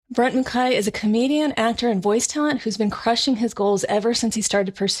Brent Mukai is a comedian, actor, and voice talent who's been crushing his goals ever since he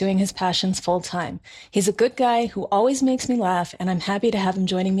started pursuing his passions full time. He's a good guy who always makes me laugh, and I'm happy to have him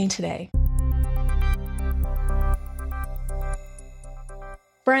joining me today.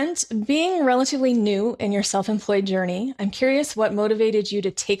 Brent, being relatively new in your self-employed journey, I'm curious what motivated you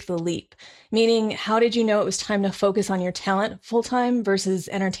to take the leap. Meaning, how did you know it was time to focus on your talent full-time versus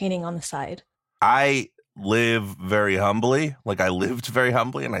entertaining on the side? I live very humbly. Like, I lived very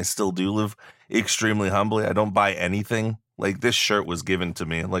humbly, and I still do live extremely humbly. I don't buy anything. Like, this shirt was given to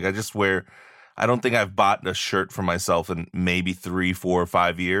me. Like, I don't think I've bought a shirt for myself in maybe 3, 4, or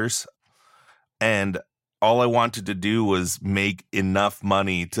 5 years. And all I wanted to do was make enough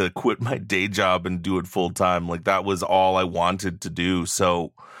money to quit my day job and do it full time. Like, that was all I wanted to do.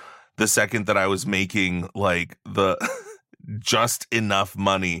 So the second that I was making like the just enough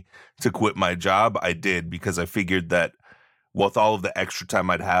money to quit my job, I did, because I figured that with all of the extra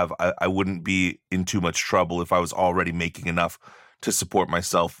time I'd have, I wouldn't be in too much trouble if I was already making enough to support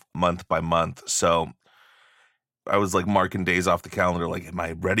myself month by month. So I was like marking days off the calendar, like, am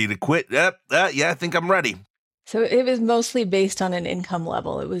I ready to quit? Yeah, I think I'm ready. So it was mostly based on an income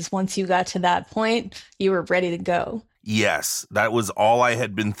level. It was once you got to that point, you were ready to go. Yes, that was all I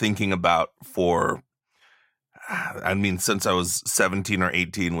had been thinking about since I was 17 or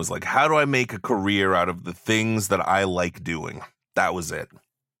 18, was like, how do I make a career out of the things that I like doing? That was it.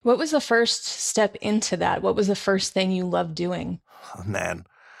 What was the first step into that? What was the first thing you loved doing? Oh, man,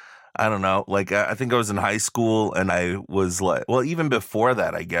 I don't know. Like, I think I was in high school, and I was like, well, even before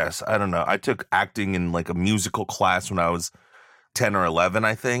that, I guess. I don't know. I took acting in like a musical class when I was 10 or 11,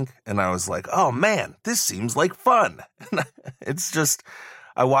 I think. And I was like, oh man, this seems like fun. It's just,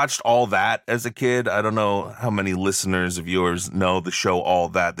 I watched All That as a kid. I don't know how many listeners of yours know the show All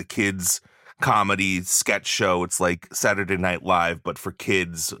That, the kids comedy sketch show. It's like Saturday Night Live, but for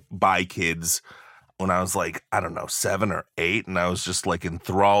kids, by kids. When I was like, I don't know, 7 or 8, and I was just like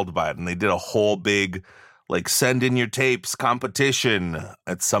enthralled by it. And they did a whole big, like, send in your tapes competition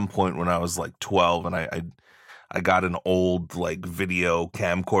at some point when I was like 12. And I got an old like video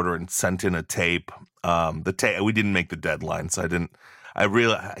camcorder and sent in a tape. We didn't make the deadline, so I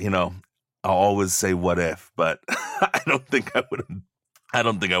really, I'll always say what if, but I don't think I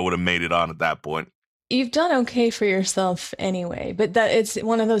would have made it on at that point. You've done okay for yourself anyway, but that it's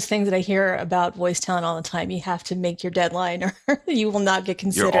one of those things that I hear about voice talent all the time. You have to make your deadline or you will not get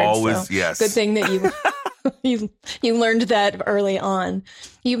considered. You're always, yes. Good thing that you learned that early on.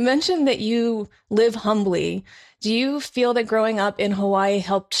 You mentioned that you live humbly. Do you feel that growing up in Hawaii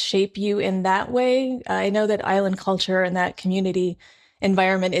helped shape you in that way? I know that island culture and that community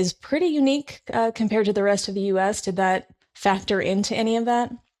environment is pretty unique compared to the rest of the U.S. Did that factor into any of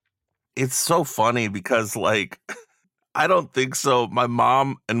that? It's so funny because, like, I don't think so. My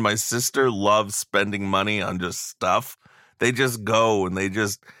mom and my sister love spending money on just stuff. They just go and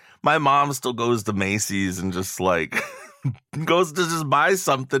my mom still goes to Macy's and just like goes to just buy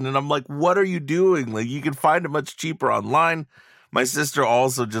something. And I'm like, what are you doing? Like, you can find it much cheaper online. My sister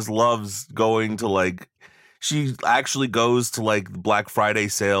also just loves going to she actually goes to like Black Friday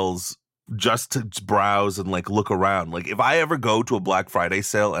sales just to browse and like look around. Like, if I ever go to a Black Friday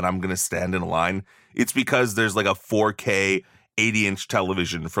sale and I'm going to stand in a line, it's because there's like a 4K 80-inch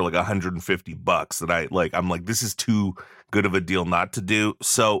television for like $150 that I'm like, this is too good of a deal not to do.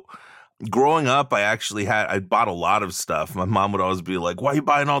 So growing up, I bought a lot of stuff. My mom would always be like, why are you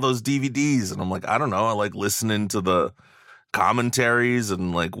buying all those DVDs? And I'm like, I don't know. I like listening to the commentaries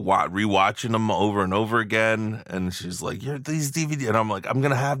and like rewatching them over and over again. And she's like, you're these DVDs. And I'm like, I'm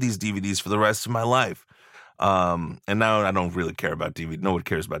going to have these DVDs for the rest of my life. And now I don't really care about DVD. No one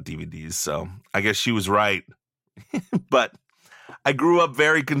cares about DVDs. So I guess she was right. But I grew up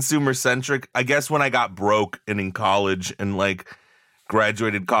very consumer centric. I guess when I got broke and in college and like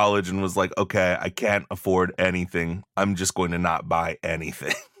graduated college and was like, okay, I can't afford anything, I'm just going to not buy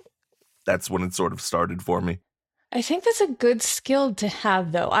anything. That's when it sort of started for me. I think that's a good skill to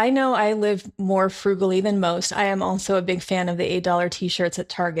have, though. I know I live more frugally than most. I am also a big fan of the $8 t-shirts at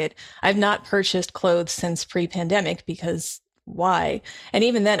Target. I've not purchased clothes since pre-pandemic because why? And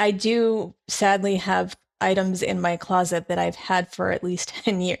even then, I do sadly have items in my closet that I've had for at least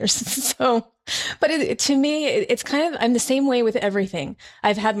 10 years. So, but to me, it's kind of, I'm the same way with everything.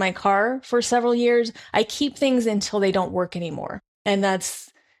 I've had my car for several years. I keep things until they don't work anymore. And that's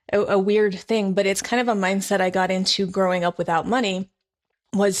a weird thing, but it's kind of a mindset I got into growing up without money,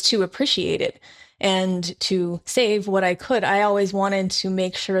 was to appreciate it and to save what I could. I always wanted to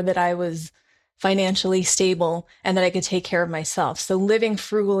make sure that I was financially stable and that I could take care of myself. So living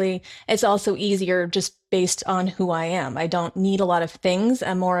frugally, it's also easier just based on who I am. I don't need a lot of things.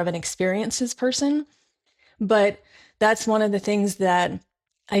 I'm more of an experiences person. But that's one of the things that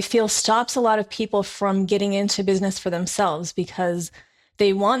I feel stops a lot of people from getting into business for themselves, because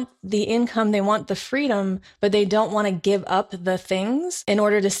they want the income, they want the freedom, but they don't want to give up the things in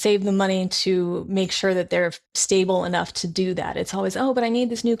order to save the money to make sure that they're stable enough to do that. It's always, oh, but I need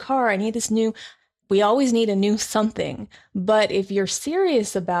this new car. I need this new. We always need a new something. But if you're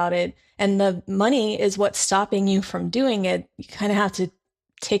serious about it and the money is what's stopping you from doing it, you kind of have to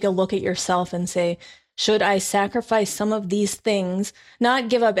take a look at yourself and say, should I sacrifice some of these things, not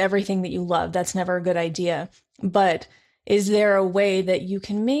give up everything that you love? That's never a good idea. But is there a way that you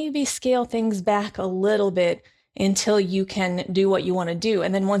can maybe scale things back a little bit until you can do what you want to do?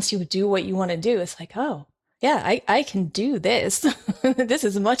 And then once you do what you want to do, it's like, oh, yeah, I can do this. This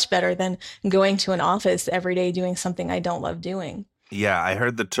is much better than going to an office every day doing something I don't love doing. Yeah, I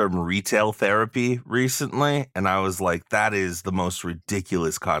heard the term retail therapy recently, and I was like, that is the most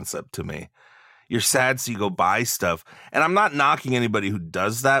ridiculous concept to me. You're sad, so you go buy stuff. And I'm not knocking anybody who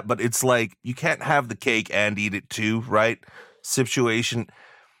does that, but it's like, you can't have the cake and eat it too, right? Situation.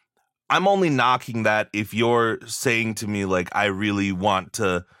 I'm only knocking that if you're saying to me, like, I really want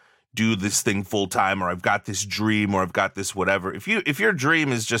to do this thing full time, or I've got this dream, or I've got this whatever. If your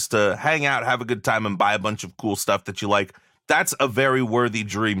dream is just to hang out, have a good time, and buy a bunch of cool stuff that you like, that's a very worthy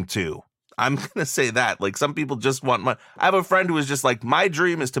dream too. I'm going to say that. Like, some people just want money. I have a friend who was just like, my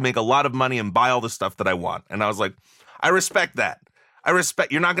dream is to make a lot of money and buy all the stuff that I want. And I was like, I respect that.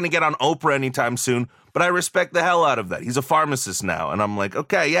 You're not going to get on Oprah anytime soon, but I respect the hell out of that. He's a pharmacist now. And I'm like,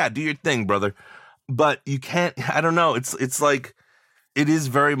 okay, yeah, do your thing, brother. But you can't, I don't know. It's like, it is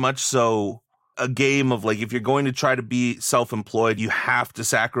very much so a game of like, if you're going to try to be self-employed, you have to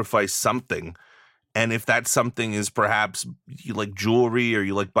sacrifice something. And if that something is perhaps you like jewelry, or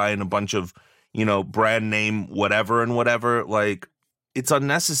you like buying a bunch of, brand name whatever and whatever, like, it's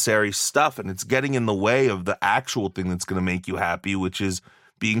unnecessary stuff, and it's getting in the way of the actual thing that's going to make you happy, which is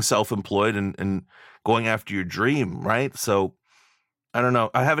being self-employed and going after your dream, right? So I don't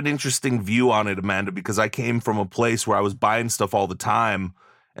know. I have an interesting view on it, Amanda, because I came from a place where I was buying stuff all the time,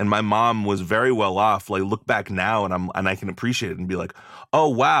 and my mom was very well off. Like, look back now, and I can appreciate it and be like, oh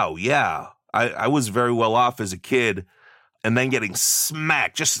wow, yeah. I was very well off as a kid, and then getting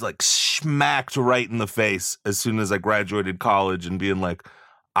smacked, just like smacked right in the face as soon as I graduated college, and being like,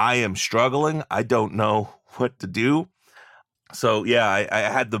 I am struggling. I don't know what to do. So yeah,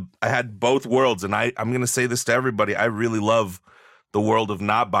 I had both worlds, and I'm going to say this to everybody. I really love the world of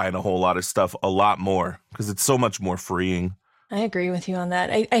not buying a whole lot of stuff a lot more, because it's so much more freeing. I agree with you on that.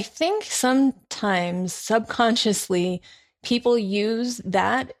 I think sometimes subconsciously people use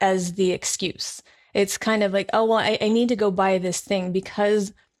that as the excuse. It's kind of like, oh, well, I need to go buy this thing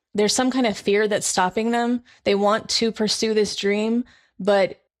because there's some kind of fear that's stopping them. They want to pursue this dream,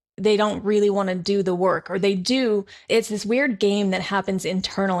 but they don't really want to do the work, or they do. It's this weird game that happens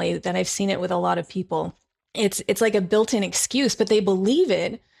internally that I've seen it with a lot of people. It's like a built-in excuse, but they believe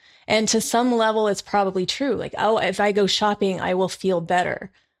it. And to some level, it's probably true. Like, oh, if I go shopping, I will feel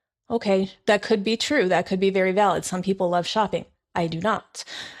better. Okay, that could be true. That could be very valid. Some people love shopping. I do not.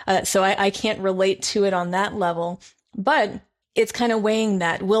 So I can't relate to it on that level. But it's kind of weighing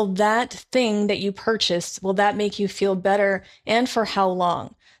that. Will that thing that you purchased, will that make you feel better? And for how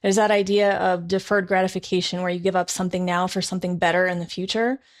long? There's that idea of deferred gratification where you give up something now for something better in the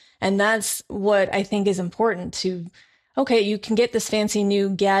future. And that's what I think is important to, okay, you can get this fancy new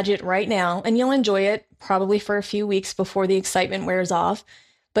gadget right now and you'll enjoy it probably for a few weeks before the excitement wears off.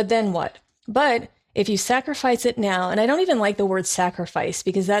 But then what? But if you sacrifice it now, and I don't even like the word sacrifice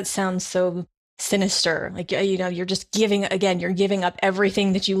because that sounds so sinister. Like, you're just giving up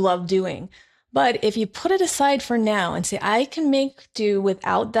everything that you love doing. But if you put it aside for now and say, I can make do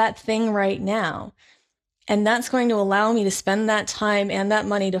without that thing right now, and that's going to allow me to spend that time and that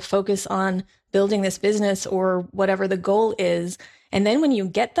money to focus on building this business or whatever the goal is. And then when you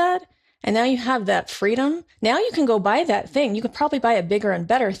get that, and now you have that freedom, now you can go buy that thing. You could probably buy a bigger and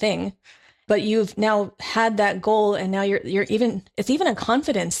better thing, but you've now had that goal, and now it's even a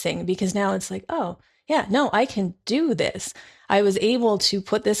confidence thing, because now it's like, oh yeah, no, I can do this. I was able to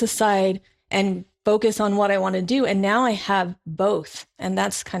put this aside and focus on what I want to do. And now I have both. And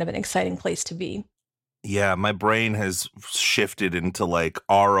that's kind of an exciting place to be. Yeah, my brain has shifted into like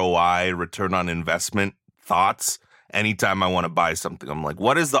ROI, return on investment thoughts. Anytime I want to buy something, I'm like,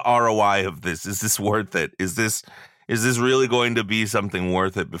 what is the ROI of this? Is this worth it? Is this really going to be something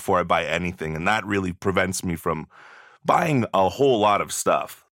worth it before I buy anything? And that really prevents me from buying a whole lot of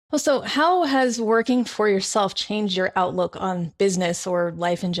stuff. Well, so how has working for yourself changed your outlook on business or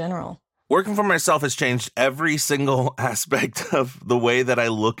life in general? Working for myself has changed every single aspect of the way that I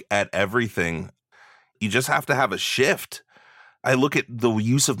look at everything. You just have to have a shift. I look at the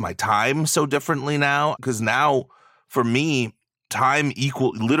use of my time so differently now, because now for me, time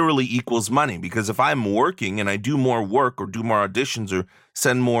literally equals money. Because if I'm working and I do more work or do more auditions or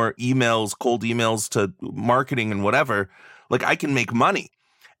send more emails, cold emails to marketing and whatever, like I can make money.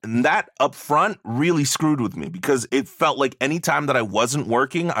 And that up front really screwed with me because it felt like any time that I wasn't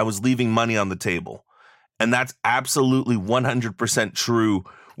working, I was leaving money on the table. And that's absolutely 100% true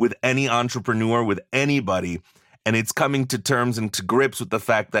with any entrepreneur, with anybody. And it's coming to terms and to grips with the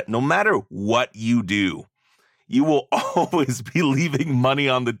fact that no matter what you do, you will always be leaving money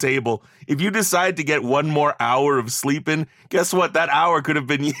on the table. If you decide to get one more hour of sleep in, guess what? That hour could have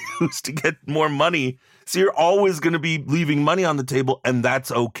been used to get more money. So you're always going to be leaving money on the table, and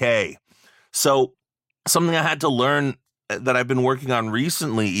that's okay. So something I had to learn that I've been working on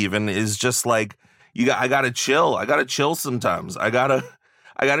recently even is just like, I got to chill. I got to chill sometimes. I got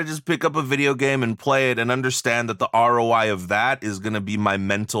to just pick up a video game and play it and understand that the ROI of that is going to be my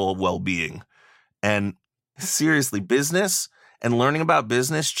mental well-being. And seriously, business and learning about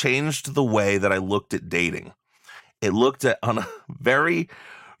business changed the way that I looked at dating. It looked at on a very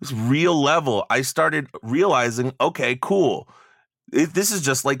real level. I started realizing, okay, cool. This is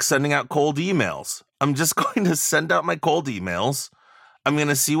just like sending out cold emails. I'm just going to send out my cold emails. I'm going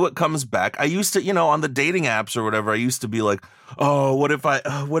to see what comes back. I used to, on the dating apps or whatever, I used to be like, oh, what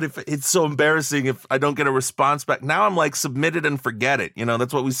if it's so embarrassing if I don't get a response back? Now I'm like, submit it and forget it.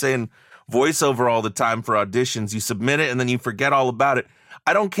 That's what we say in voiceover all the time for auditions. You submit it and then you forget all about it.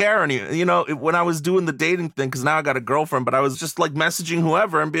 I don't care when I was doing the dating thing, because now I got a girlfriend, but I was just like messaging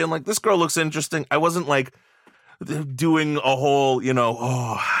whoever and being like, this girl looks interesting. I wasn't like doing a whole,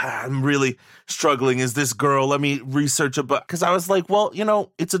 oh, I'm really struggling. Is this girl? Let me research about, because I was like, well,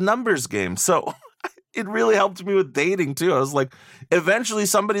 it's a numbers game. So it really helped me with dating too. I was like, eventually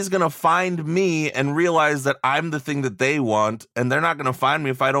somebody's going to find me and realize that I'm the thing that they want, and they're not going to find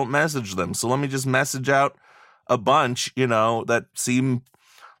me if I don't message them. So let me just message out a bunch, that seem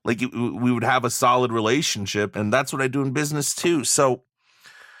like we would have a solid relationship. And that's what I do in business too. So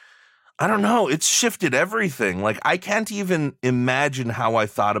I don't know. It's shifted everything. Like, I can't even imagine how I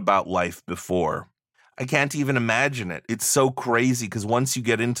thought about life before. I can't even imagine it. It's so crazy because once you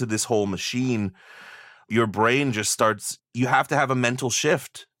get into this whole machine, your brain just starts, you have to have a mental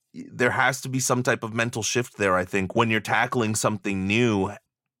shift. There has to be some type of mental shift there, I think, when you're tackling something new.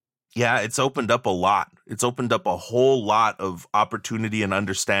 Yeah, it's opened up a lot. It's opened up a whole lot of opportunity and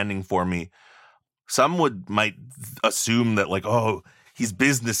understanding for me. Some might assume that like, oh, he's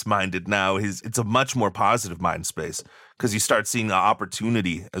business minded now. It's a much more positive mind space because you start seeing the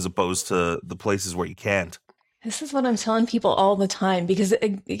opportunity as opposed to the places where you can't. This is what I'm telling people all the time, because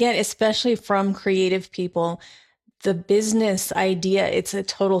again, especially from creative people, the business idea, it's a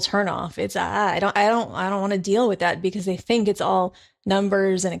total turnoff. It's I don't want to deal with that because they think it's all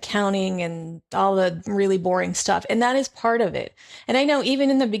numbers and accounting and all the really boring stuff. And that is part of it. And I know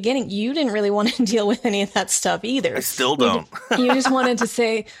even in the beginning, you didn't really want to deal with any of that stuff either. I still don't. You just wanted to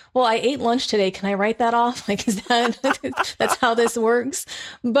say, well, I ate lunch today. Can I write that off? Like, is that's how this works?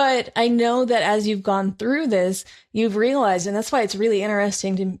 But I know that as you've gone through this, you've realized, and that's why it's really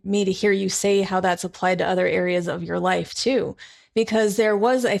interesting to me to hear you say how that's applied to other areas of your life too. Because there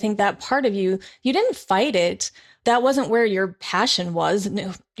was, I think, that part of you didn't fight it. That wasn't where your passion was.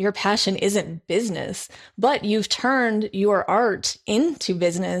 No, your passion isn't business, but you've turned your art into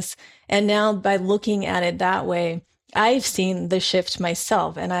business. And now by looking at it that way, I've seen the shift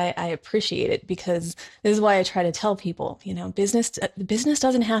myself, and I appreciate it because this is why I try to tell people, business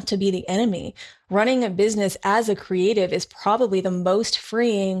doesn't have to be the enemy. Running a business as a creative is probably the most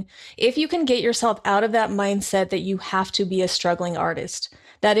freeing if you can get yourself out of that mindset that you have to be a struggling artist.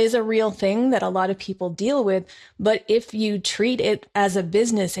 That is a real thing that a lot of people deal with. But if you treat it as a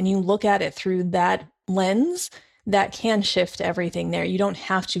business and you look at it through that lens, that can shift everything there. You don't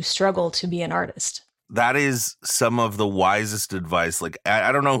have to struggle to be an artist. That is some of the wisest advice. Like,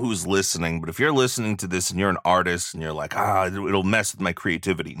 I don't know who's listening, but if you're listening to this and you're an artist and you're like, it'll mess with my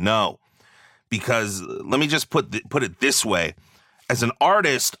creativity. No, because let me just put it this way. As an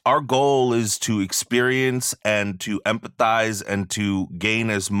artist, our goal is to experience and to empathize and to gain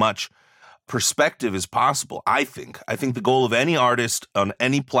as much perspective as possible. I think the goal of any artist on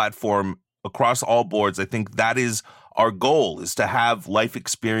any platform across all boards, I think that is our goal, is to have life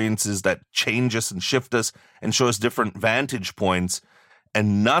experiences that change us and shift us and show us different vantage points.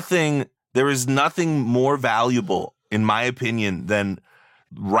 And there is nothing more valuable, in my opinion, than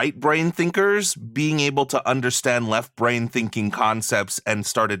right brain thinkers being able to understand left brain thinking concepts and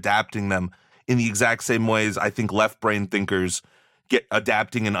start adapting them in the exact same ways I think left brain thinkers get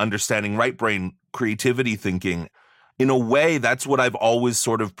adapting and understanding right brain creativity thinking. In a way, that's what I've always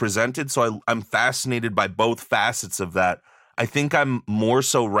sort of presented. So I'm fascinated by both facets of that. I think I'm more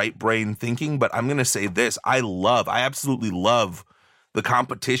so right brain thinking, but I'm going to say this. I absolutely love the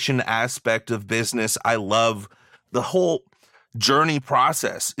competition aspect of business. I love the whole journey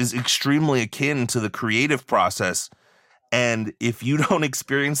process is extremely akin to the creative process. And if you don't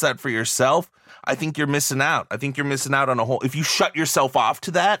experience that for yourself, I think you're missing out. I think you're missing out on a whole, if you shut yourself off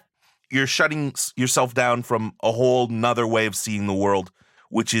to that, you're shutting yourself down from a whole nother way of seeing the world,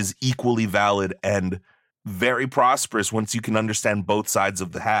 which is equally valid and very prosperous once you can understand both sides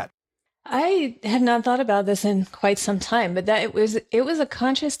of the hat. I had not thought about this in quite some time, but that it was a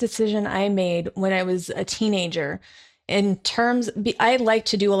conscious decision I made when I was a teenager. I like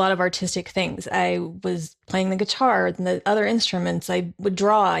to do a lot of artistic things. I was playing the guitar and the other instruments. I would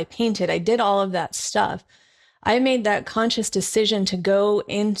draw, I painted, I did all of that stuff. I made that conscious decision to go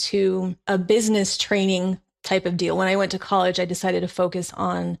into a business training type of deal. When I went to college, I decided to focus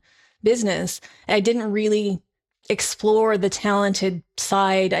on business. I didn't really explore the talented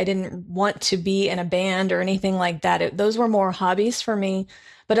side. I didn't want to be in a band or anything like that. Those were more hobbies for me.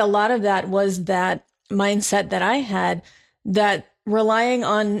 But a lot of that was that mindset that I had, that relying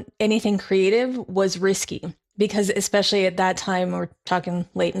on anything creative was risky, because especially at that time, we're talking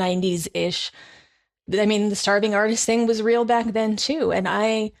late 90s-ish, I mean, the starving artist thing was real back then too. And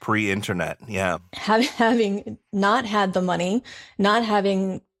I pre-internet, yeah. Having not had the money, not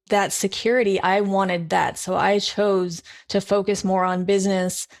having that security, I wanted that. So I chose to focus more on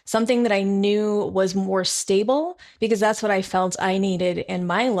business, something that I knew was more stable, because that's what I felt I needed in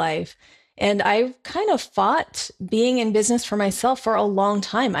my life. And I kind of fought being in business for myself for a long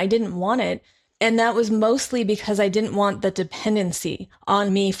time. I didn't want it. And that was mostly because I didn't want the dependency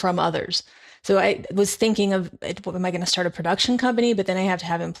on me from others. So I was thinking of, am I going to start a production company? But then I have to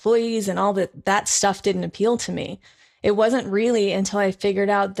have employees, and all that stuff didn't appeal to me. It wasn't really until I figured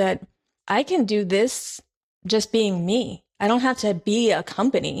out that I can do this just being me. I don't have to be a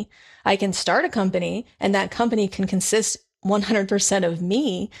company. I can start a company, and that company can consist 100% of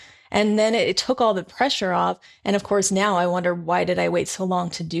me. And then it took all the pressure off. And of course, now I wonder, why did I wait so long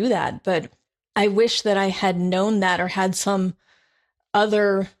to do that? But I wish that I had known that, or had some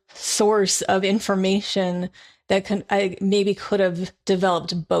other source of information that I maybe could have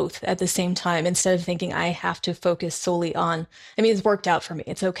developed both at the same time, instead of thinking I have to focus solely on. I mean, it's worked out for me.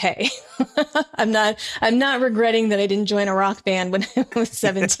 It's okay. I'm not regretting that I didn't join a rock band when I was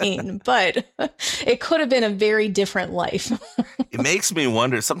 17, but it could have been a very different life. It makes me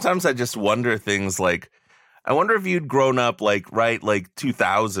wonder. Sometimes I just wonder things like, I wonder if you'd grown up like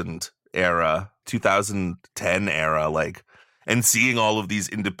 2000 era, 2010 era, and seeing all of these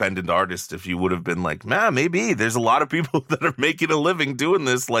independent artists, if you would have been like, man, maybe there's a lot of people that are making a living doing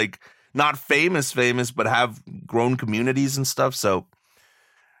this, not famous, but have grown communities and stuff. So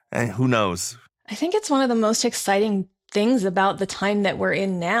who knows? I think it's one of the most exciting things about the time that we're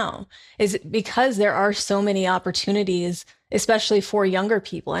in now, is because there are so many opportunities, especially for younger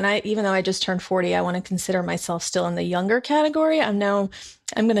people. And even though I just turned 40, I want to consider myself still in the younger category. I'm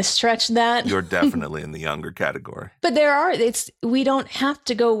going to stretch that. You're definitely in the younger category. But we don't have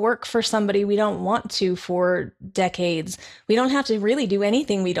to go work for somebody we don't want to for decades. We don't have to really do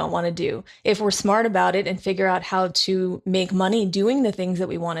anything we don't want to do if we're smart about it and figure out how to make money doing the things that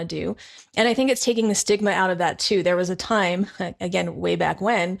we want to do. And I think it's taking the stigma out of that too. There was a time, again, way back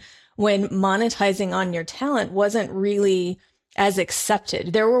when monetizing on your talent wasn't really as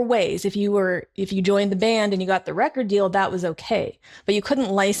accepted. There were ways. If you joined the band and you got the record deal, that was okay. But you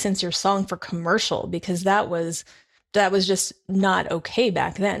couldn't license your song for commercial, because that was just not okay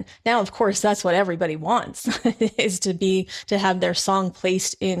back then. Now, of course, that's what everybody wants, is to have their song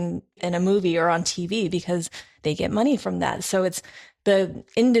placed in a movie or on TV, because they get money from that. So the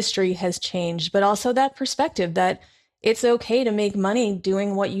industry has changed, but also that perspective that it's okay to make money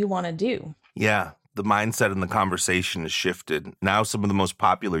doing what you want to do. Yeah. The mindset and the conversation has shifted. Now some of the most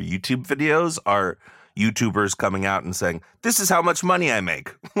popular YouTube videos are YouTubers coming out and saying, this is how much money I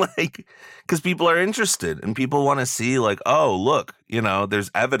make. Because people are interested and people want to see oh, look,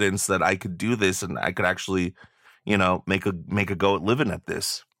 there's evidence that I could do this and I could actually, make a go at living at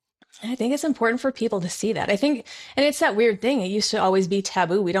this. I think it's important for people to see that. I think, and it's that weird thing. It used to always be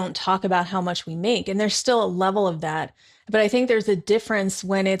taboo. We don't talk about how much we make, and there's still a level of that. But I think there's a difference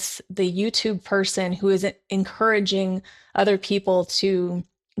when it's the YouTube person who is encouraging other people to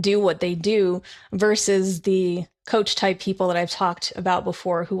do what they do versus the coach type people that I've talked about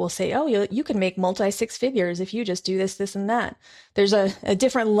before who will say, oh, you can make multi six figures if you just do this, this, and that. There's a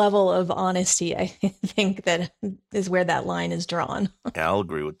different level of honesty, I think, that is where that line is drawn. Yeah, I'll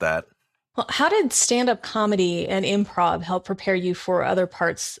agree with that. Well, how did stand-up comedy and improv help prepare you for other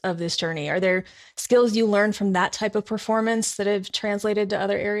parts of this journey? Are there skills you learned from that type of performance that have translated to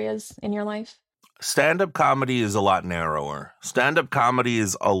other areas in your life? Stand-up comedy is a lot narrower. Stand-up comedy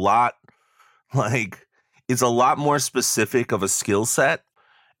is a lot it's a lot more specific of a skill set.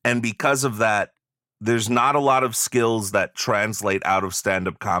 And because of that, there's not a lot of skills that translate out of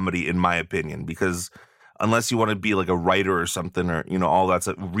stand-up comedy, in my opinion, because unless you want to be like a writer or something or, all that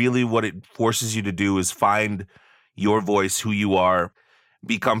stuff, really what it forces you to do is find your voice, who you are,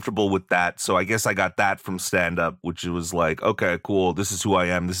 be comfortable with that. So I guess I got that from stand-up, which was like, okay, cool. This is who I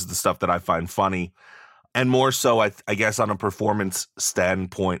am. This is the stuff that I find funny. And more so, I guess from a performance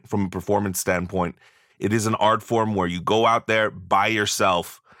standpoint, it is an art form where you go out there by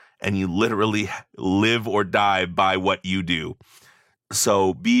yourself and you literally live or die by what you do.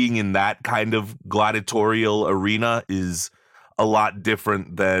 So being in that kind of gladiatorial arena is a lot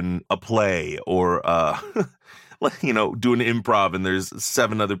different than a play or, doing improv and there's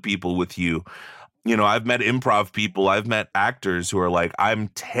 7 other people with you. I've met improv people. I've met actors who are like, I'm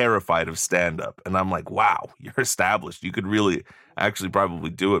terrified of stand-up. And I'm like, wow, you're established. You could really actually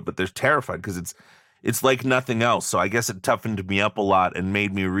probably do it. But they're terrified because it's like nothing else. So I guess it toughened me up a lot and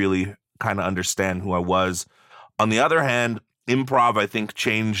made me really kind of understand who I was. On the other hand, improv, I think,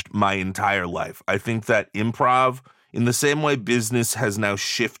 changed my entire life. I think that improv, in the same way business has now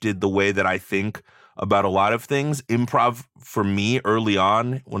shifted the way that I think about a lot of things, improv for me early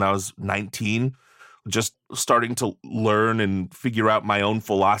on when I was 19, just starting to learn and figure out my own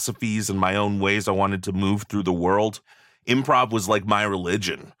philosophies and my own ways I wanted to move through the world. Improv was like my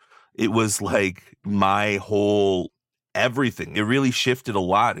religion. It was like my whole everything. It really shifted a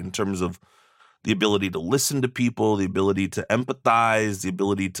lot in terms of the ability to listen to people, the ability to empathize, the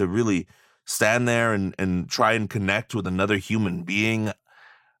ability to really stand there and try and connect with another human being.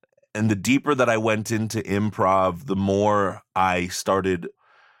 And the deeper that I went into improv, the more I started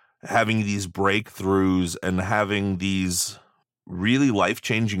having these breakthroughs and having these really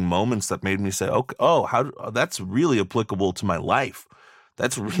life-changing moments that made me say, okay, that's really applicable to my life.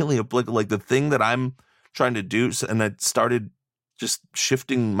 That's really applicable. Like the thing that I'm trying to do. And I started just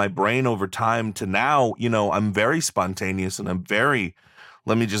shifting my brain over time to now, I'm very spontaneous and I'm very,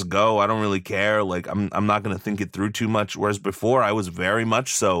 let me just go. I don't really care. Like I'm not going to think it through too much. Whereas before I was very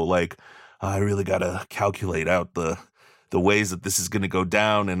much so like, I really got to calculate out the ways that this is going to go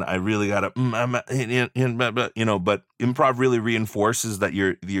down. And I really got to, but improv really reinforces that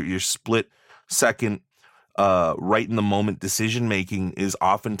your split second, right in the moment decision making is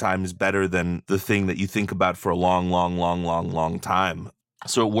oftentimes better than the thing that you think about for a long time.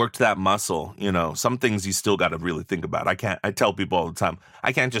 So it worked that muscle. Some things you still got to really think about. I tell people all the time,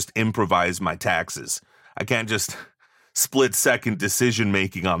 I can't just improvise my taxes. I can't just split second decision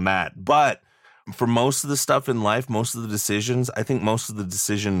making on that. But for most of the stuff in life, most of the decisions, I think most of the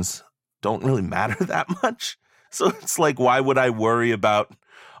decisions don't really matter that much. So it's like, why would I worry about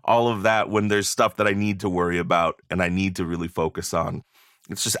all of that when there's stuff that I need to worry about and I need to really focus on?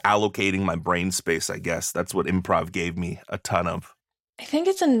 It's just allocating my brain space, I guess. That's what improv gave me a ton of. I think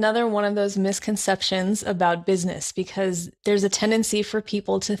it's another one of those misconceptions about business because there's a tendency for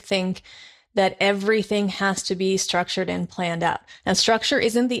people to think that everything has to be structured and planned out. Now, structure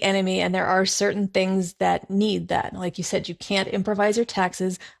isn't the enemy, and there are certain things that need that. Like you said, you can't improvise your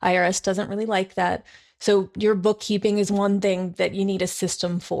taxes. IRS doesn't really like that. So your bookkeeping is one thing that you need a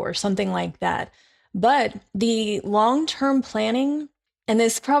system for, something like that. But the long-term planning, and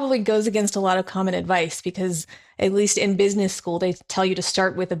this probably goes against a lot of common advice because at least in business school, they tell you to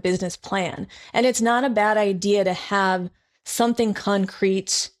start with a business plan. And it's not a bad idea to have something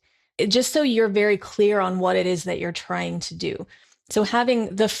concrete, just so you're very clear on what it is that you're trying to do. So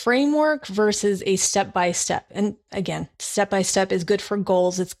having the framework versus a step-by-step. And again, step-by-step is good for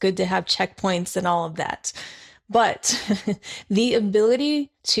goals. It's good to have checkpoints and all of that. But the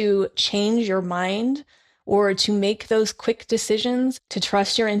ability to change your mind or to make those quick decisions, to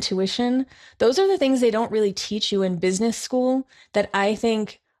trust your intuition, those are the things they don't really teach you in business school that I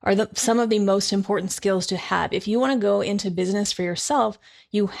think are some of the most important skills to have. If you want to go into business for yourself,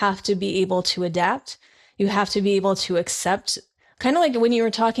 you have to be able to adapt. You have to be able to accept, kind of like when you were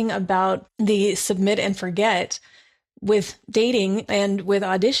talking about the submit and forget with dating and with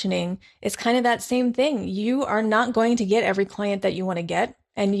auditioning, it's kind of that same thing. You are not going to get every client that you want to get,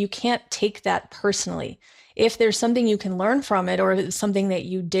 and you can't take that personally. If there's something you can learn from it, or if it's something that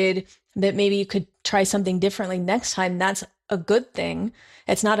you did that maybe you could try something differently next time, that's a good thing.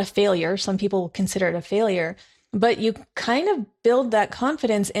 It's not a failure. Some people consider it a failure, but you kind of build that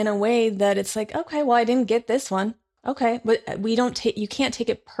confidence in a way that it's like, okay, well, I didn't get this one. Okay, but you can't take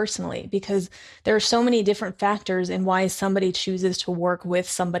it personally because there are so many different factors in why somebody chooses to work with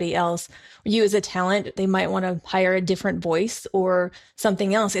somebody else. You as a talent, they might want to hire a different voice or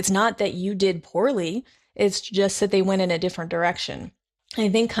something else. It's not that you did poorly. It's just that they went in a different direction. I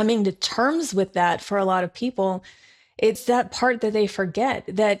think coming to terms with that for a lot of people, it's that part that they forget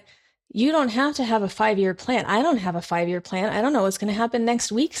that you don't have to have a 5-year plan. I don't have a 5-year plan. I don't know what's going to happen next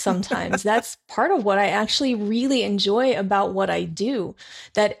week sometimes. That's part of what I actually really enjoy about what I do,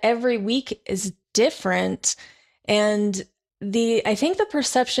 that every week is different. And I think the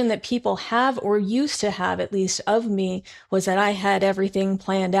perception that people have or used to have, at least of me, was that I had everything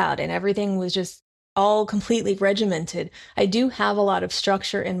planned out and everything was just all completely regimented. I do have a lot of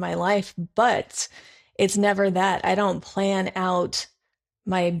structure in my life, but it's never that. I don't plan out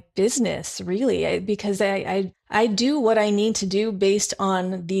my business really because I do what I need to do based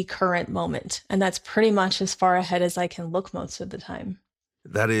on the current moment. And that's pretty much as far ahead as I can look most of the time.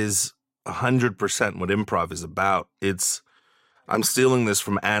 That is 100% what improv is about. I'm stealing this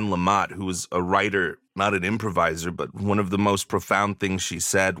from Anne Lamott, who was a writer, not an improviser, but one of the most profound things she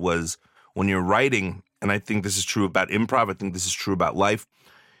said was when you're writing, and I think this is true about improv, I think this is true about life,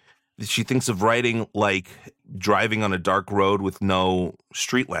 she thinks of writing like driving on a dark road with no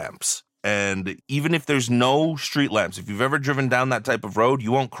street lamps. And even if there's no street lamps, if you've ever driven down that type of road,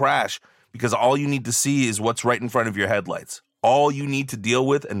 you won't crash because all you need to see is what's right in front of your headlights. All you need to deal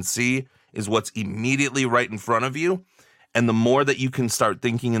with and see is what's immediately right in front of you. And the more that you can start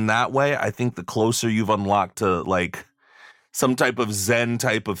thinking in that way, I think the closer you've unlocked to like some type of Zen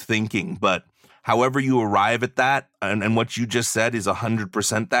type of thinking. But however you arrive at that, and what you just said is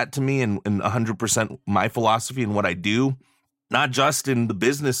 100% that to me and 100% my philosophy and what I do, not just in the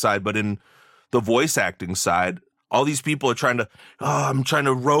business side, but in the voice acting side. All these people are I'm trying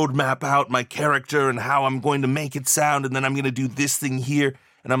to roadmap out my character and how I'm going to make it sound, and then I'm going to do this thing here.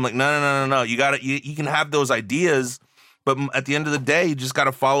 And I'm like, no. You can have those ideas, but at the end of the day, you just got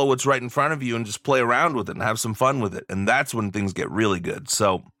to follow what's right in front of you and just play around with it and have some fun with it. And that's when things get really good.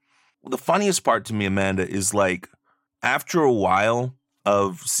 So the funniest part to me, Amanda, is like after a while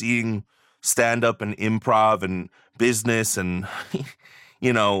of seeing stand-up and improv and business and,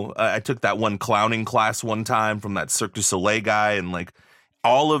 I took that one clowning class one time from that Cirque du Soleil guy and like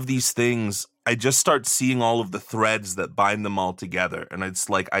all of these things, I just start seeing all of the threads that bind them all together. And it's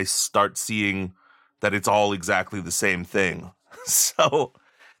like I start seeing that it's all exactly the same thing. So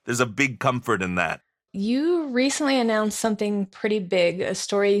there's a big comfort in that. You recently announced something pretty big, a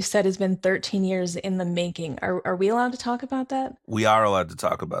story you said has been 13 years in the making. Are we allowed to talk about that? We are allowed to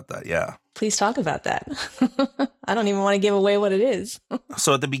talk about that, yeah. Please talk about that. I don't even want to give away what it is.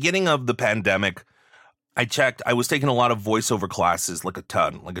 So at the beginning of the pandemic, I was taking a lot of voiceover classes, like a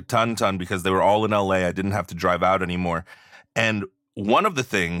ton, because they were all in LA. I didn't have to drive out anymore. And one of the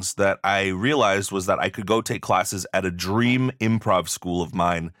things that I realized was that I could go take classes at a dream improv school of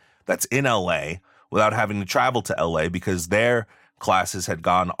mine that's in LA without having to travel to LA because their classes had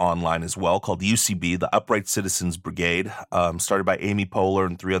gone online as well, called UCB, the Upright Citizens Brigade, started by Amy Poehler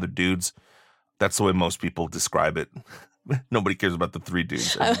and 3 other dudes. That's the way most people describe it. Nobody cares about the 3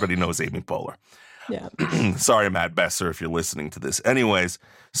 dudes. Everybody knows Amy Poehler. Yeah. Sorry, Matt Besser, if you're listening to this. Anyways,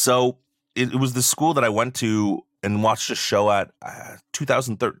 so it was the school that I went to and watched a show at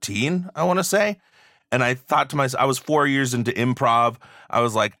 2013, I want to say. And I thought to myself, I was 4 years into improv. I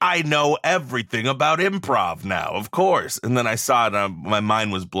was like, I know everything about improv now, of course. And then I saw it and my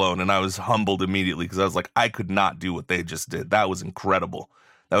mind was blown and I was humbled immediately because I was like, I could not do what they just did. That was incredible.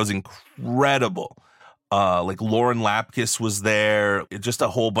 Like Lauren Lapkus was there. Just a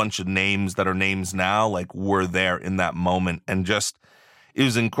whole bunch of names that are names now, like were there in that moment. And just, it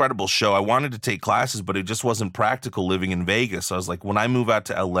was an incredible show. I wanted to take classes, but it just wasn't practical living in Vegas. So I was like, when I move out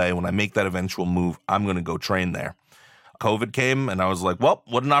to LA, when I make that eventual move, I'm going to go train there. COVID came and I was like, well,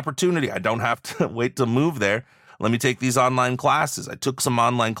 what an opportunity. I don't have to wait to move there. Let me take these online classes. I took some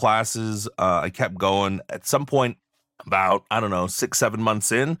online classes. I kept going. At some point, about, 6-7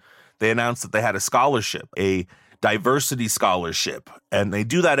 months in, they announced that they had a scholarship, a diversity scholarship. And they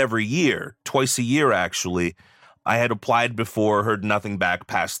do that every year, twice a year, actually. I had applied before, heard nothing back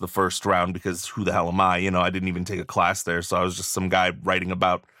past the first round because who the hell am I? I didn't even take a class there. So I was just some guy writing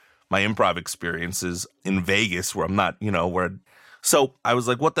about my improv experiences in Vegas where I'm not, So I was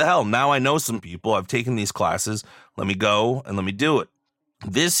like, what the hell? Now I know some people. I've taken these classes. Let me go and let me do it.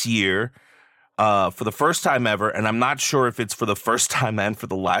 This year, for the first time ever, and I'm not sure if it's for the first time and for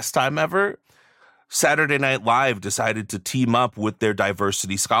the last time ever, Saturday Night Live decided to team up with their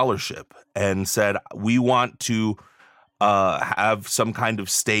diversity scholarship and said, we want to have some kind of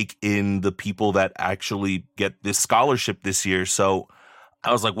stake in the people that actually get this scholarship this year. So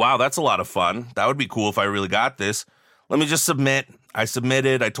I was like, wow, that's a lot of fun. That would be cool if I really got this. Let me just submit. I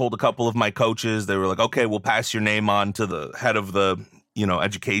submitted. I told a couple of my coaches. They were like, okay, we'll pass your name on to the head of the,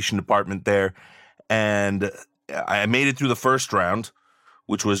 education department there. And I made it through the first round,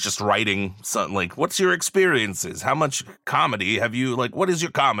 which was just writing something like, what's your experiences? How much comedy have you, what is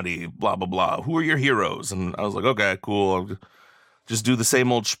your comedy? Blah, blah, blah. Who are your heroes? And I was like, okay, cool. I'll just do the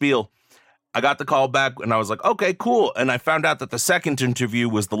same old spiel. I got the call back and I was like, okay, cool. And I found out that the second interview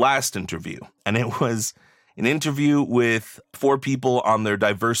was the last interview. And it was an interview with 4 people on their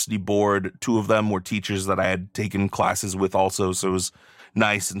diversity board. 2 of them were teachers that I had taken classes with also. So it was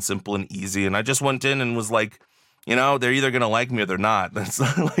nice and simple and easy. And I just went in and was like, they're either going to like me or they're not. That's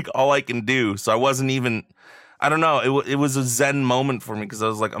all I can do. So I wasn't even, I don't know. It was a Zen moment for me because I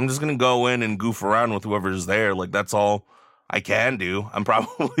was like, I'm just going to go in and goof around with whoever's there. That's all I can do. I'm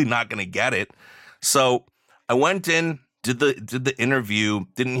probably not going to get it. So I went in, did the interview,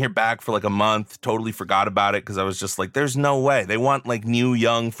 didn't hear back for a month, totally forgot about it because I was just like, there's no way. They want new,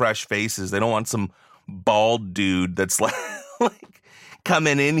 young, fresh faces. They don't want some bald dude that's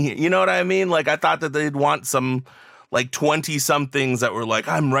coming in here. You know what I mean? I thought that they'd want some 20-somethings that were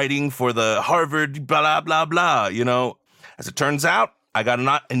I'm writing for the Harvard blah, blah, blah, As it turns out, I got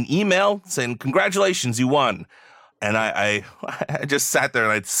an email saying, congratulations, you won. And I just sat there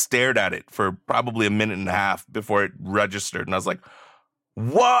and I stared at it for probably a minute and a half before it registered. And I was like,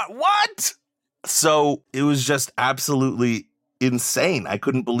 what? So it was just absolutely insane. I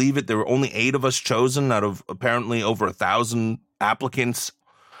couldn't believe it. There were only 8 of us chosen out of apparently over 1,000 applicants.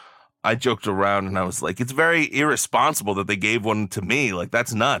 I joked around and I was like, it's very irresponsible that they gave one to me.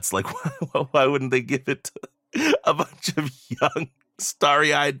 That's nuts. Why wouldn't they give it to a bunch of young,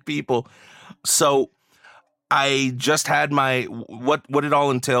 starry-eyed people? So I just had what it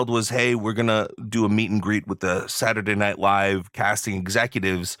all entailed was, hey, we're going to do a meet and greet with the Saturday Night Live casting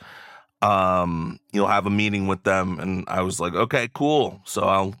executives. You'll have a meeting with them. And I was like, okay, cool. So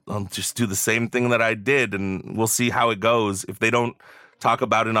I'll just do the same thing that I did and we'll see how it goes. If they don't talk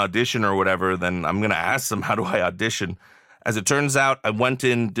about an audition or whatever, then I'm going to ask them, how do I audition? As it turns out, I went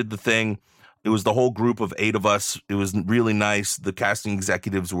in, did the thing. It was the whole group of 8 of us. It was really nice. The casting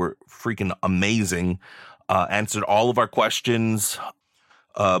executives were freaking amazing. Answered all of our questions.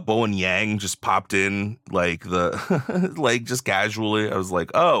 Bowen Yang just popped in just casually. I was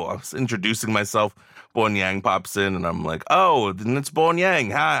like, oh, I was introducing myself. Bowen Yang pops in and I'm like, oh, and it's Bowen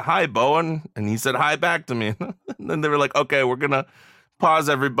Yang. Hi, Bowen. And he said hi back to me. And then they were like, okay, we're going to pause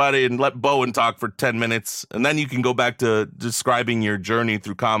everybody and let Bowen talk for 10 minutes. And then you can go back to describing your journey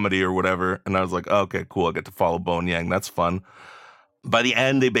through comedy or whatever. And I was like, okay, cool. I get to follow Bowen Yang. That's fun. By the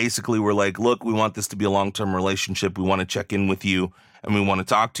end, they basically were like, look, we want this to be a long-term relationship. We want to check in with you and we want to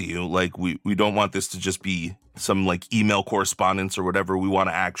talk to you. We don't want this to just be some email correspondence or whatever. We want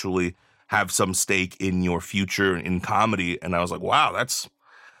to actually have some stake in your future in comedy. And I was like, wow, that's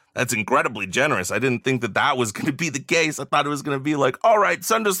incredibly generous. I didn't think that was going to be the case. I thought it was going to be all right,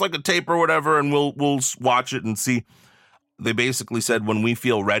 send us a tape or whatever and we'll watch it and see. They basically said when we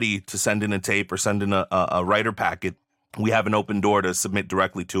feel ready to send in a tape or send in a writer packet, we have an open door to submit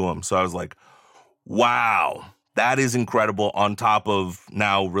directly to them. So I was like, wow, that is incredible, on top of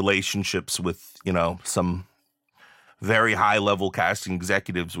now relationships with, some very high level casting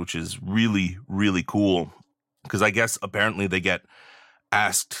executives, which is really, really cool. Because I guess apparently they get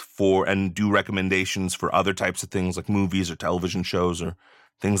asked for and do recommendations for other types of things like movies or television shows or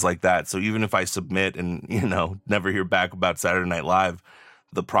things like that. So even if I submit and, never hear back about Saturday Night Live,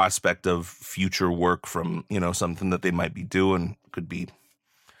 the prospect of future work from, something that they might be doing could be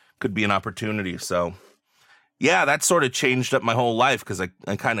an opportunity. So yeah, that sort of changed up my whole life because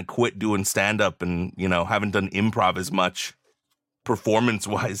I kind of quit doing stand-up and, haven't done improv as much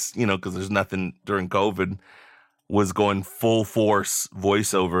performance-wise, because there's nothing during COVID, was going full force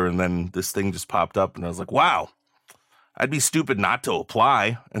voiceover. And then this thing just popped up and I was like, wow, I'd be stupid not to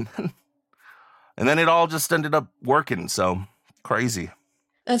apply. And then it all just ended up working. So crazy.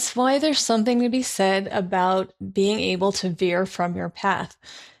 That's why there's something to be said about being able to veer from your path.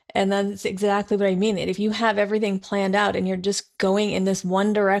 And that's exactly what I mean. If you have everything planned out and you're just going in this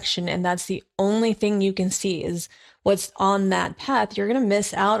one direction and that's the only thing you can see is what's on that path, you're going to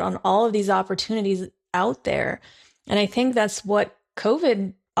miss out on all of these opportunities out there. And I think that's what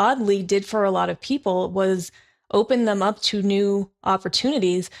COVID oddly did for a lot of people, was open them up to new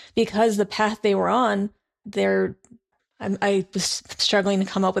opportunities because the path they were on, I was struggling to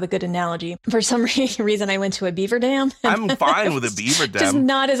come up with a good analogy. For some reason, I went to a beaver dam. I'm fine with a beaver dam. Just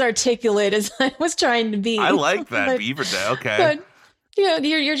not as articulate as I was trying to be. I like that, beaver dam. Okay. But,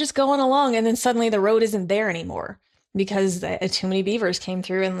 you're just going along, and then suddenly the road isn't there anymore because too many beavers came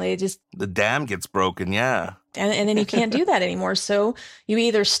through, and the dam gets broken, yeah. And then you can't do that anymore. So you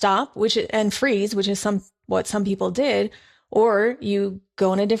either stop and freeze, which is what some people did, or you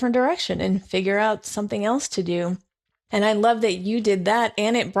go in a different direction and figure out something else to do. And I love that you did that,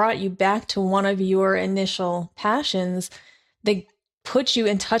 and it brought you back to one of your initial passions. They put you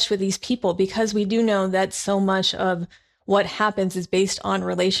in touch with these people, because we do know that so much of what happens is based on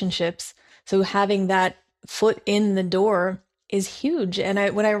relationships. So having that foot in the door is huge.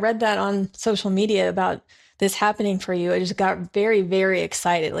 And when I read that on social media about this happening for you, I just got very, very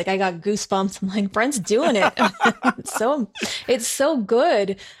excited. Like, I got goosebumps. I'm like, Brent's doing it. It's so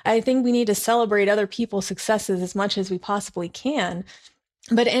good. I think we need to celebrate other people's successes as much as we possibly can.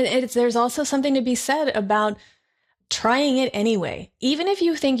 But there's also something to be said about trying it anyway. Even if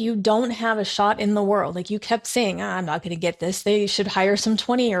you think you don't have a shot in the world, like you kept saying, I'm not going to get this. They should hire some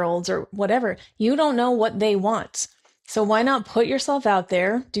 20-year-olds or whatever. You don't know what they want. So why not put yourself out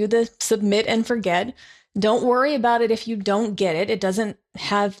there, do the submit and forget. Don't worry about it if you don't get it. It doesn't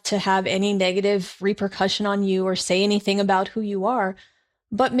have to have any negative repercussion on you or say anything about who you are,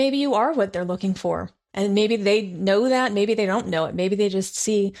 but maybe you are what they're looking for. And maybe they know that, maybe they don't know it. Maybe they just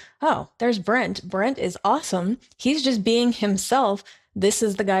see, oh, there's Brent. Brent is awesome. He's just being himself. This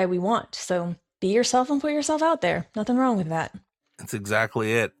is the guy we want. So be yourself and put yourself out there. Nothing wrong with that. That's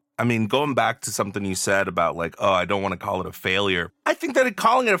exactly it. I mean, going back to something you said about like, oh, I don't want to call it a failure. I think that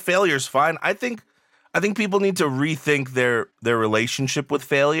calling it a failure is fine. I think people need to rethink their relationship with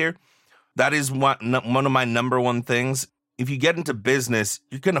failure. That is one of my number one things. If you get into business,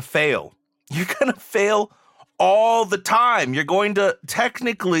 you're going to fail. You're going to fail all the time. You're going to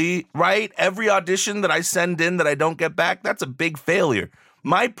technically, right? Every audition that I send in that I don't get back, that's a big failure.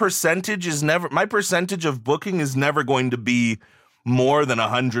 My percentage of booking is never going to be more than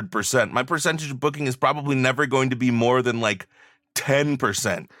 100%. My percentage of booking is probably never going to be more than like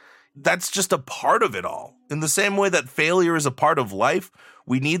 10%. That's just a part of it all. In the same way that failure is a part of life,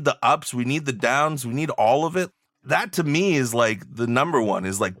 we need the ups, we need the downs, we need all of it. That to me is like the number one,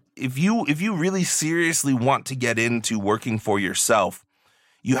 is like, if you really seriously want to get into working for yourself,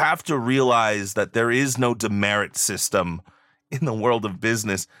 you have to realize that there is no demerit system in the world of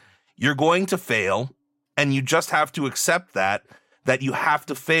business. You're going to fail, and you just have to accept that you have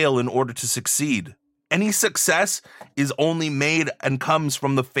to fail in order to succeed. Any success is only made and comes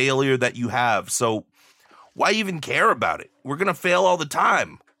from the failure that you have. So why even care about it? We're going to fail all the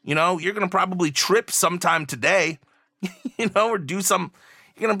time. You're going to probably trip sometime today, or do some,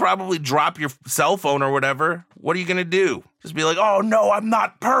 you're going to probably drop your cell phone or whatever. What are you going to do? Just be like, oh no, I'm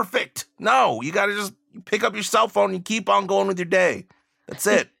not perfect. No, you got to just pick up your cell phone and keep on going with your day. That's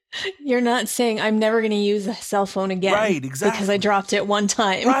it. You're not saying I'm never going to use a cell phone again. Right, exactly. Because I dropped it one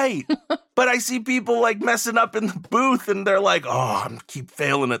time. Right. But I see people like messing up in the booth and they're like, oh, I'm keep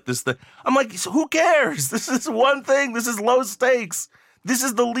failing at this thing. I'm like, so who cares? This is one thing. This is low stakes. This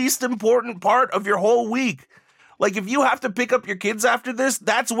is the least important part of your whole week. Like, if you have to pick up your kids after this,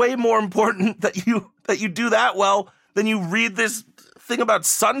 that's way more important that you do that well than you read this thing about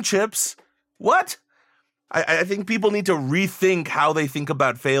sun chips. What? I think people need to rethink how they think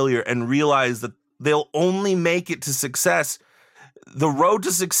about failure and realize that they'll only make it to success. The road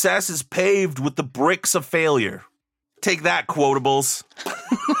to success is paved with the bricks of failure. Take that, quotables.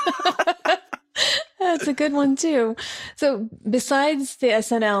 That's a good one, too. So besides the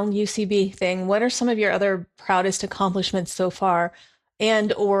SNL UCB thing, what are some of your other proudest accomplishments so far,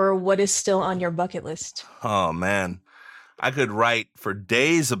 and or what is still on your bucket list? Oh, man. I could write for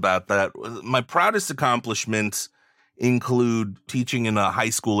days about that. My proudest accomplishments include teaching in a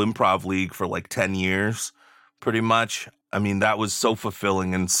high school improv league for like 10 years, pretty much. I mean, that was so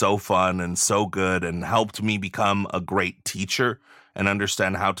fulfilling and so fun and so good, and helped me become a great teacher and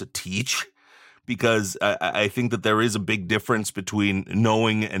understand how to teach. Because I think that there is a big difference between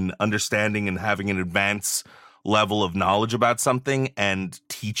knowing and understanding and having an advanced level of knowledge about something, and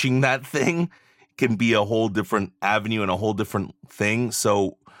teaching that thing can be a whole different avenue and a whole different thing.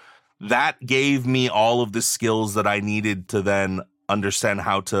 So that gave me all of the skills that I needed to then understand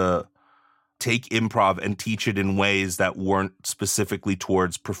how to take improv and teach it in ways that weren't specifically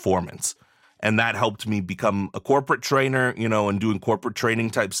towards performance. And that helped me become a corporate trainer, and doing corporate training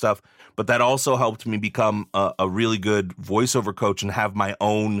type stuff. But that also helped me become a really good voiceover coach and have my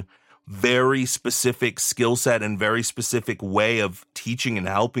own very specific skill set and very specific way of teaching and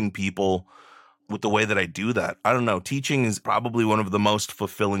helping people with the way that I do that. I don't know. Teaching is probably one of the most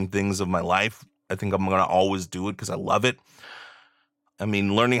fulfilling things of my life. I think I'm going to always do it because I love it. I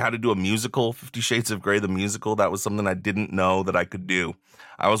mean, learning how to do a musical, 50 Shades of Grey, the musical, that was something I didn't know that I could do.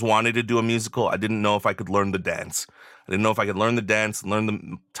 I always wanted to do a musical. I didn't know if I could learn the dance. I didn't know if I could learn the dance and learn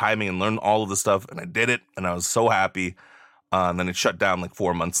the timing and learn all of the stuff. And I did it. And I was so happy. And then it shut down like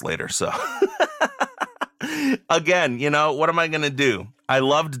 4 months later. So again, what am I going to do? I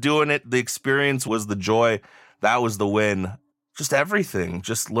loved doing it. The experience was the joy. That was the win. Just everything.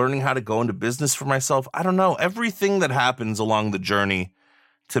 Just learning how to go into business for myself. I don't know. Everything that happens along the journey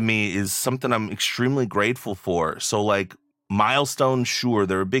to me is something I'm extremely grateful for. So like milestones, sure,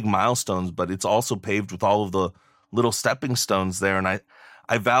 there are big milestones, but it's also paved with all of the little stepping stones there. And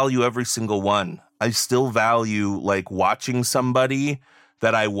I value every single one. I still value like watching somebody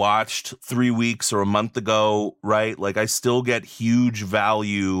that I watched 3 weeks or a month ago, right? Like I still get huge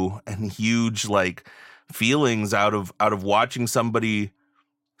value and huge like feelings out of watching somebody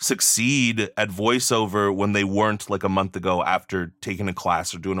succeed at voiceover when they weren't like a month ago after taking a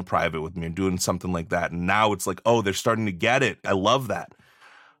class or doing a private with me or doing something like that. And now it's like, oh, they're starting to get it. I love that.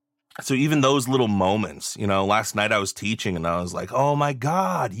 So even those little moments, last night I was teaching and I was like, oh my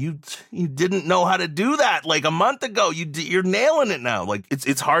God, you didn't know how to do that like a month ago. You're nailing it now. Like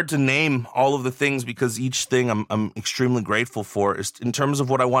it's hard to name all of the things because each thing I'm extremely grateful for is in terms of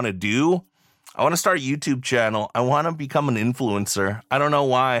what I want to do. I want to start a YouTube channel. I want to become an influencer. I don't know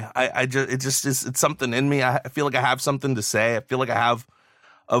why. It's something in me. I feel like I have something to say. I feel like I have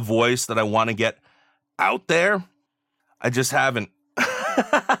a voice that I want to get out there. I just haven't.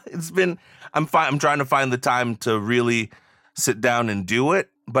 I'm trying to find the time to really sit down and do it.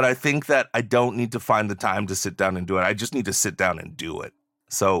 But I think that I don't need to find the time to sit down and do it. I just need to sit down and do it.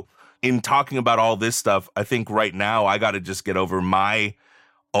 So in talking about all this stuff, I think right now I got to just get over my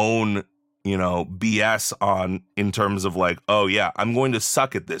own BS in terms of like, oh yeah, I'm going to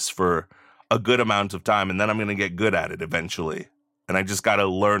suck at this for a good amount of time and then I'm going to get good at it eventually. And I just got to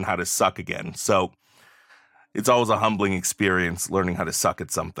learn how to suck again. So it's always a humbling experience learning how to suck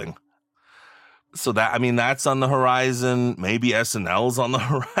at something. So that's on the horizon. Maybe SNL's on the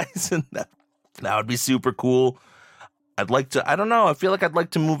horizon. That would be super cool. I'd like to, I don't know. I feel like I'd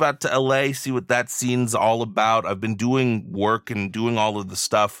like to move out to LA, see what that scene's all about. I've been doing work and doing all of the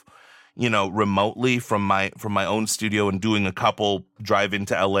stuff remotely from my own studio and doing a couple drive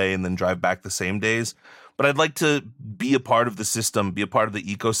into LA and then drive back the same days. But I'd like to be a part of the system, be a part of the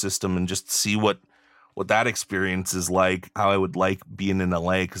ecosystem and just see what that experience is like, how I would like being in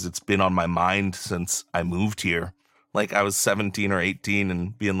LA because it's been on my mind since I moved here. Like I was 17 or 18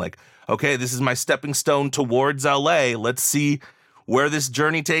 and being like, okay, this is my stepping stone towards LA. Let's see where this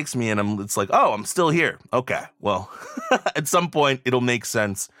journey takes me. And it's like, oh, I'm still here. Okay, well, at some point it'll make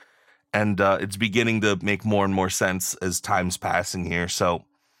sense. And it's beginning to make more and more sense as time's passing here. So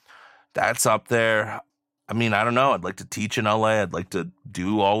that's up there. I mean, I don't know. I'd like to teach in LA. I'd like to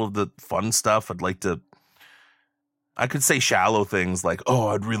do all of the fun stuff. I could say shallow things like, oh,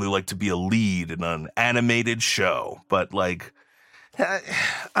 I'd really like to be a lead in an animated show. But like,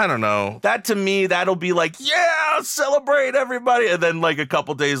 I don't know. That to me, that'll be like, yeah, celebrate everybody. And then like a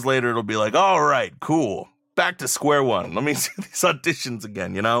couple days later, it'll be like, all right, cool. Back to square one. Let me see these auditions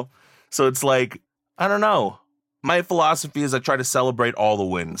again, So it's like, I don't know. My philosophy is I try to celebrate all the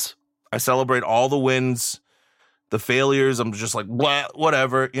wins. I celebrate all the wins. The failures, I'm just like, blah,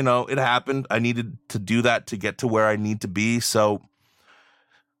 whatever. It happened. I needed to do that to get to where I need to be. So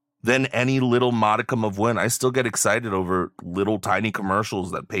then any little modicum of win, I still get excited over little tiny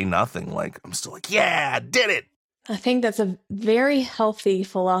commercials that pay nothing. Like, I'm still like, yeah, I did it. I think that's a very healthy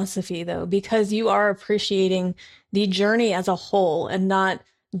philosophy, though, because you are appreciating the journey as a whole and not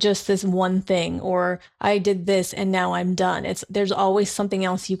just this one thing, or I did this and now I'm done. There's always something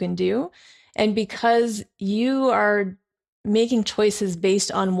else you can do. And because you are making choices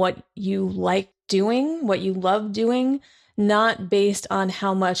based on what you like doing, what you love doing, not based on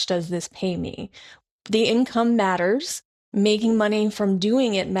how much does this pay me. The income matters. Making money from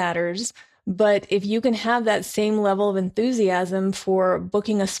doing it matters. But if you can have that same level of enthusiasm for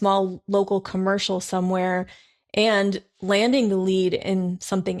booking a small local commercial somewhere and landing the lead in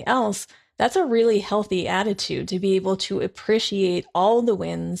something else, that's a really healthy attitude to be able to appreciate all the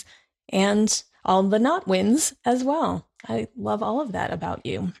wins and all the not wins as well. I love all of that about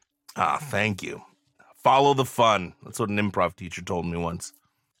you. Thank you. Follow the fun. That's what an improv teacher told me once.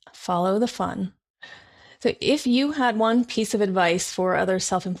 Follow the fun. So if you had one piece of advice for other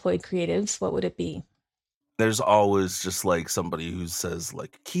self-employed creatives, what would it be? there's always just like somebody who says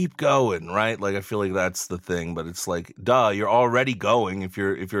like, keep going, right? Like, I feel like that's the thing, but it's like, duh, you're already going. If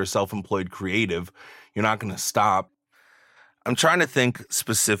you're a self-employed creative, you're not going to stop. I'm trying to think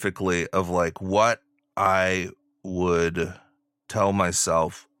specifically of like what I would tell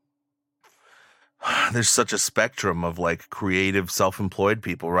myself. There's such a spectrum of like creative self-employed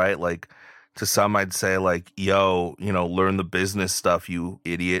people, right? Like, to some I'd say like, yo, learn the business stuff, you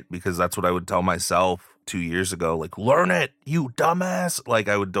idiot, because that's what I would tell myself 2 years ago. Like, learn it, you dumbass. Like,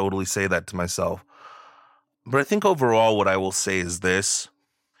 I would totally say that to myself. But I think overall what I will say is this: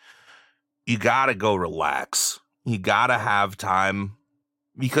 you gotta go relax. You gotta have time,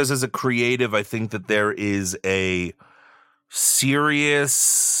 because as a creative, I think that there is a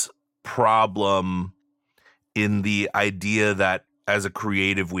serious problem in the idea that as a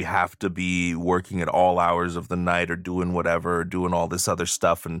creative, we have to be working at all hours of the night or doing whatever, or doing all this other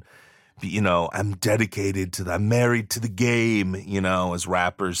stuff. And, I'm dedicated to I'm married to the game, as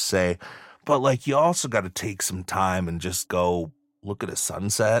rappers say. But like, you also got to take some time and just go look at a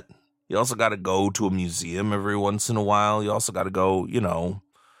sunset. You also got to go to a museum every once in a while. You also got to go,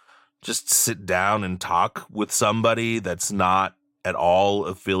 just sit down and talk with somebody that's not at all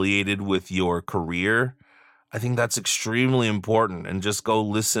affiliated with your career. I think that's extremely important. And just go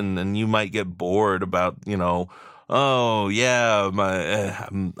listen, and you might get bored about, oh yeah,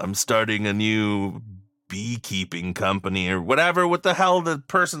 I'm starting a new beekeeping company or whatever, what the hell the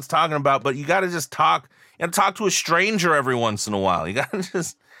person's talking about. But you got to just talk. You got to talk to a stranger every once in a while. You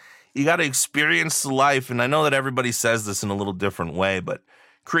got to experience life. And I know that everybody says this in a little different way, but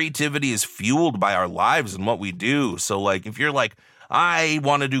creativity is fueled by our lives and what we do. So like, if you're like, I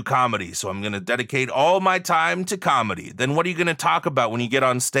want to do comedy, so I'm going to dedicate all my time to comedy, then what are you going to talk about when you get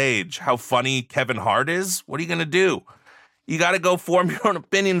on stage? How funny Kevin Hart is? What are you going to do? You got to go form your own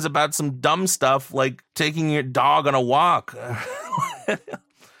opinions about some dumb stuff like taking your dog on a walk.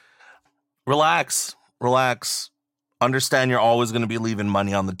 Relax. Understand you're always going to be leaving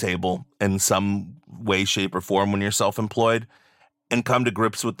money on the table in some way, shape, or form when you're self-employed. And come to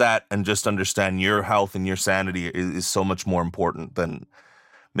grips with that, and just understand your health and your sanity is so much more important than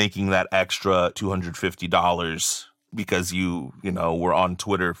making that extra $250 because you were on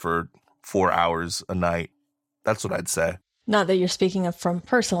Twitter for 4 hours a night. That's what I'd say. Not that you're speaking of from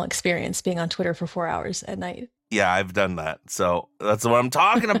personal experience, being on Twitter for 4 hours at night. Yeah, I've done that. So that's what I'm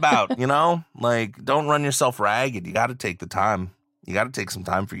talking about, Like, don't run yourself ragged. You got to take the time. You got to take some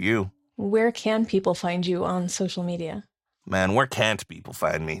time for you. Where can people find you on social media? Man, where can't people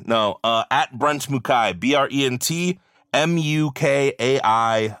find me? No, at Brent Mukai,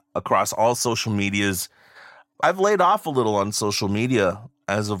 BrentMukai, across all social medias. I've laid off a little on social media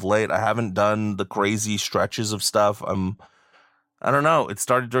as of late. I haven't done the crazy stretches of stuff. I don't know. It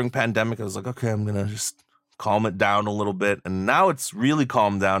started during pandemic. I was like, okay, I'm going to just calm it down a little bit. And now it's really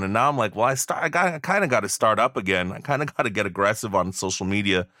calmed down. And now I'm like, well, I kind of got to start up again. I kind of got to get aggressive on social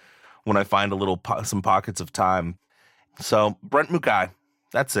media when I find some pockets of time. So, Brent Mukai,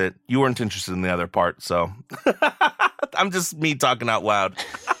 that's it. You weren't interested in the other part, so I'm just me talking out loud.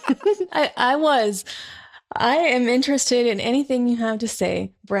 I was. I am interested in anything you have to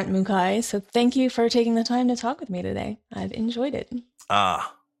say, Brent Mukai, so thank you for taking the time to talk with me today. I've enjoyed it.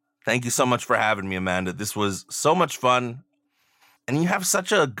 Thank you so much for having me, Amanda. This was so much fun. And you have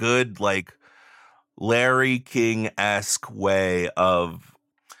such a good, like, Larry King-esque way of,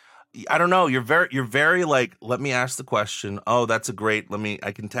 I don't know. You're very like, let me ask the question. Oh, that's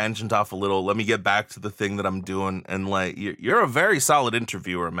I can tangent off a little. Let me get back to the thing that I'm doing. And like, you're a very solid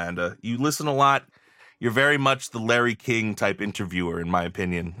interviewer, Amanda. You listen a lot. You're very much the Larry King type interviewer, in my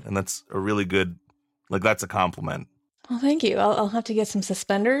opinion. And that's a really good, like, that's a compliment. Well, thank you. I'll have to get some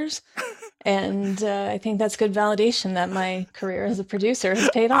suspenders. And I think that's good validation that my career as a producer has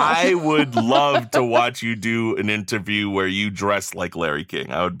paid off. I would love to watch you do an interview where you dress like Larry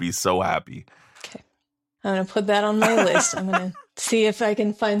King. I would be so happy. Okay. I'm going to put that on my list. I'm going to see if I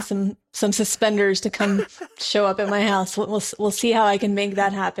can find some suspenders to come show up at my house. We'll see how I can make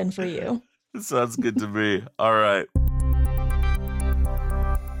that happen for you. Sounds good to me. All right.